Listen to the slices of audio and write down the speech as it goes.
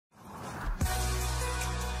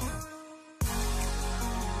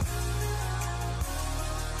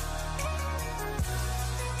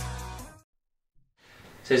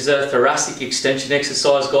There's a thoracic extension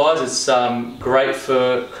exercise, guys. It's great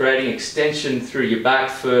for creating extension through your back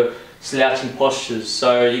for slouching postures.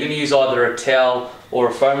 So you're going to use either a towel or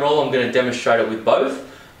a foam roller. I'm going to demonstrate it with both.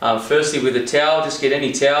 Firstly with a towel, just get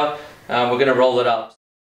any towel. We're going to roll it up.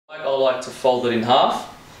 I like to fold it in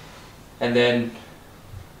half and then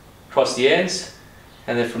across the ends,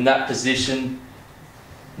 and then from that position,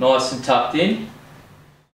 nice and tucked in.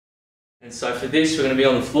 And so for this, we're going to be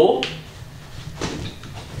on the floor.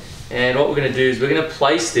 And what we're going to do is we're going to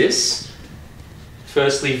place this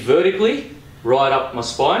firstly vertically right up my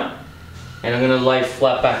spine, and I'm going to lay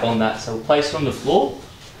flat back on that. So we'll place it on the floor,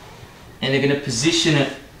 and they're going to position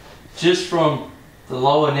it just from the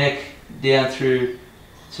lower neck down through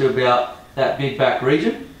to about that mid back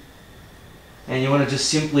region. And you want to just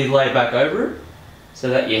simply lay back over it so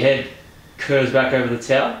that your head curves back over the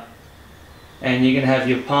towel. And you're going to have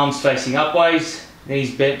your palms facing upwards,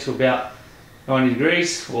 knees bent to about 90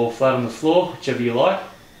 degrees or flat on the floor, whichever you like.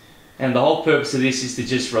 And the whole purpose of this is to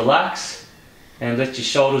just relax and let your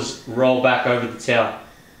shoulders roll back over the towel.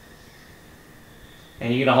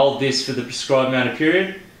 And you're going to hold this for the prescribed amount of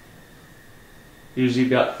period, usually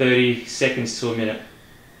about 30 seconds to a minute.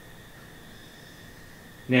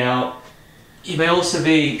 Now, you may also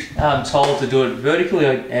be told to do it vertically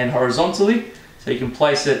and horizontally, so you can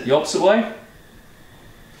place it the opposite way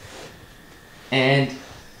and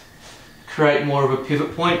create more of a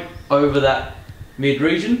pivot point over that mid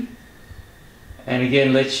region. And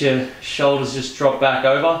again, let your shoulders just drop back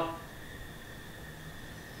over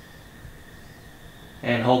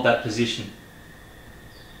and hold that position.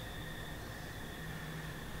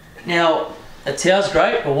 Now, a towel's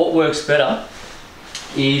great, but what works better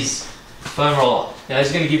is foam roller. Now,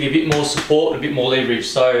 it's going to give you a bit more support and a bit more leverage.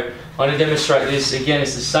 So I'm going to demonstrate this. Again,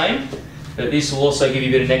 it's the same, but this will also give you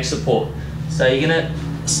a bit of neck support. So you're going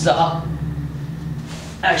to start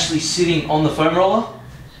actually sitting on the foam roller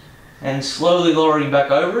and slowly lowering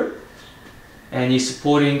back over it, and you're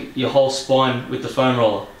supporting your whole spine with the foam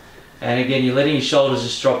roller. And again, you're letting your shoulders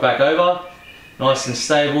just drop back over, nice and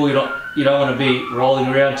stable. You don't want to be rolling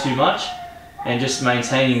around too much, and just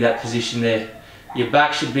maintaining that position there. Your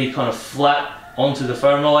back should be kind of flat onto the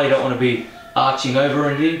foam roller. You don't want to be arching over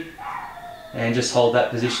and in, and just hold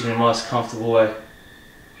that position in a nice comfortable way.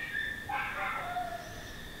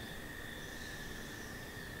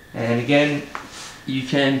 And again, you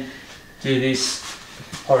can do this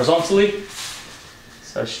horizontally,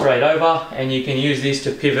 so straight over, and you can use this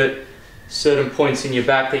to pivot certain points in your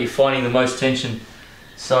back that you're finding the most tension.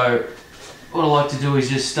 So what I like to do is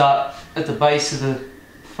just start at the base of the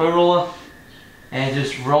foam roller and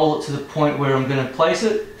just roll it to the point where I'm going to place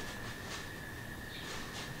it.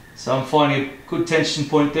 So I'm finding a good tension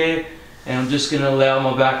point there, and I'm just going to allow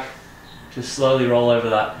my back to slowly roll over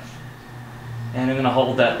that. And I'm going to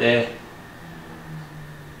hold that there.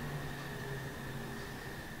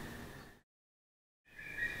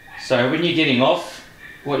 So when you're getting off,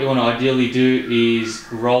 what you want to ideally do is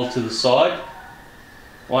roll to the side.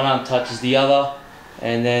 One arm touches the other,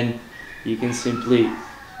 and then you can simply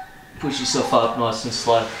push yourself up nice and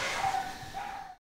slow.